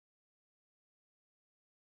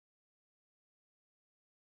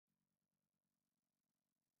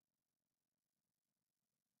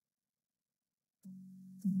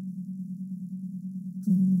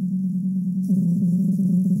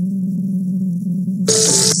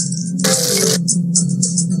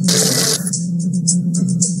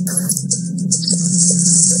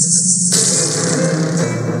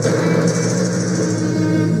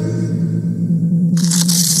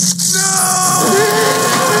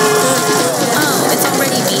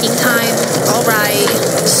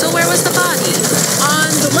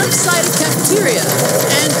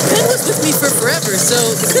So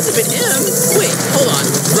it couldn't have been him. Wait, hold on.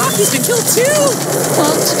 Rocky's been killed too?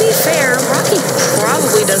 Well, to be fair, Rocky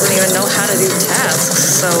probably doesn't even know how to do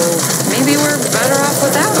tasks, so maybe we're better off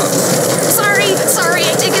without him. Sorry,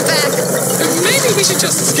 I take it back. Maybe we should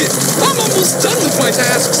just skip. I'm almost done with my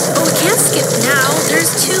tasks. Oh, we can't skip now.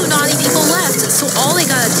 There's 2 naughty people left, so all they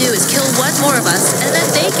gotta do is kill one more of us, and then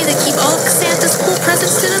they get to keep all of Santa's cool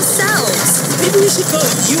presents to themselves. Maybe we should vote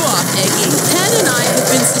you off, Eggy. Pen and I have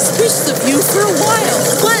been suspicious of you for a while.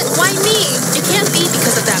 What? Why me? It can't be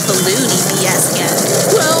because of that balloony BS again.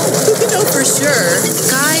 Well, who can know for sure?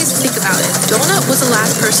 Guys, think about it. Donut was the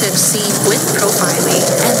last person seen with profiling,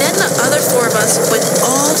 and then the other 4 of us went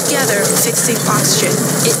all together fixing oxygen.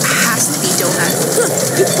 It has to be Donut. Huh,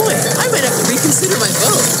 good point. I might have to reconsider my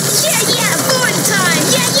vote. Yeah, voting time!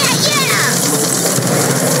 Yeah!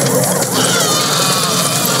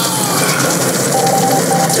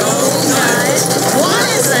 Donut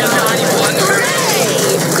was a naughty one.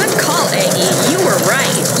 Hooray! Good call, Eggy. You were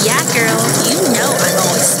right. Yeah, girl. You know I'm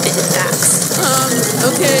always spitting facts.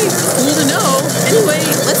 Okay. Cool to know. Anyway,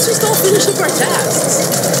 let's just all finish up our tasks.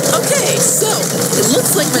 Okay, so it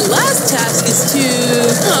looks like my last task is to,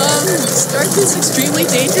 start this extremely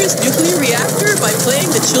dangerous nuclear reactor by playing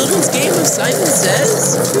the children's game of Simon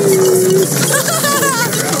Says.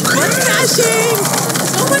 Button mashing!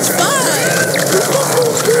 So much fun!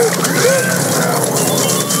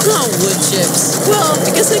 Oh, wood chips. Well,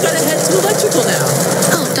 I guess I gotta head to electrical now.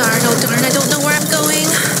 Oh, darn, I don't know where I'm going.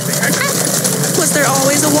 Was there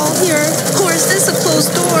always a wall here? Or is this a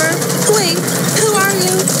closed door? Wait, who are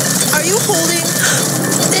you? Are you holding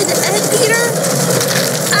Ed Peter?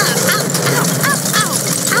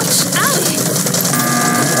 Ouch.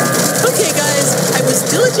 Okay, guys, I was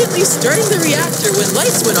diligently starting the reactor when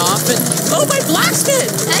lights went off and, oh, my blacksmith!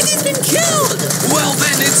 Eggy's been killed! Well,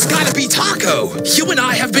 then it's gotta be Taco. You and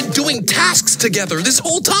I have been doing tasks together this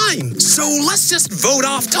whole time. So let's just vote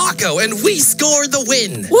off Taco and we score the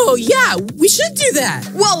win. Whoa, yeah, we should do that.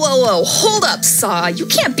 Whoa. Hold up, Saw. You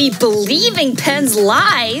can't be believing Pen's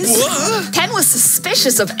lies. What? Pen was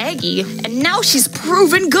suspicious of Eggy, and now she's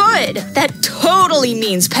proven good. That totally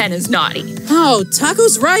means Pen is naughty. Oh,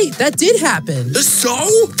 Taco's right. That did happen. So?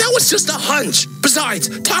 That was just a hunch. Besides,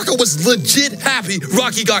 Taco was legit happy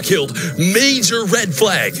Rocky got killed. Major red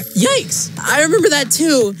flag. Yikes. I remember that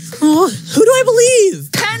too. Oh, who do I believe?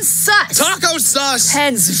 Pen's sus. Taco's sus.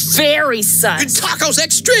 Pen's very sus. Taco's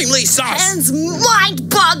extremely sus. Pen's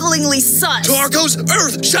mind-bogglingly sus. Taco's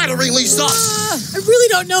earth-shatteringly sus. I really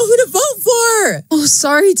don't know who to vote for. Oh,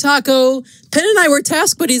 sorry, Taco. Pen and I were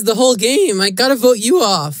task buddies the whole game. I gotta vote you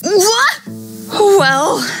off. What?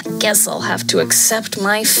 Well, guess I'll have to accept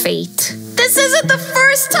my fate. This isn't the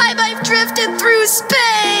first time I've drifted through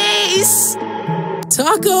space!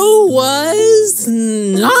 Taco was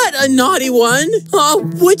not a naughty one. Oh,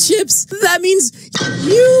 wood chips. That means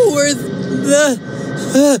you were the...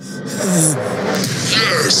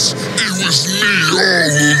 Yes, it was me all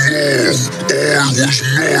along. I was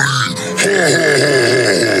naughty.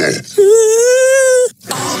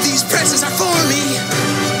 All these presents are for me.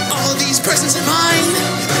 All these presents are mine.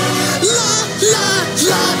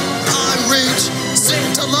 La, I'm rich.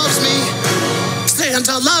 Santa loves me.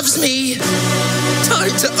 Santa loves me.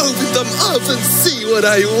 Time to open them up and see what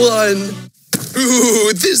I won.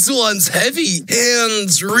 Ooh, this one's heavy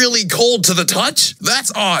and really cold to the touch.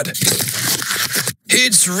 That's odd.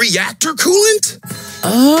 It's reactor coolant?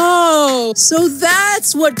 Oh, so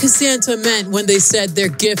that's what Cassandra meant when they said their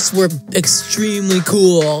gifts were extremely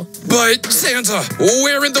cool. But Santa,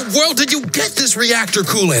 where in the world did you get this reactor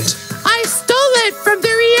coolant? I stole it from the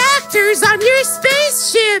reactors on your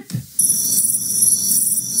spaceship.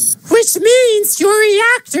 Which means your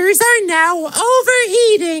reactors are now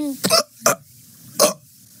overheating.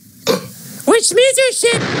 Which means your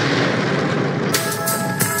ship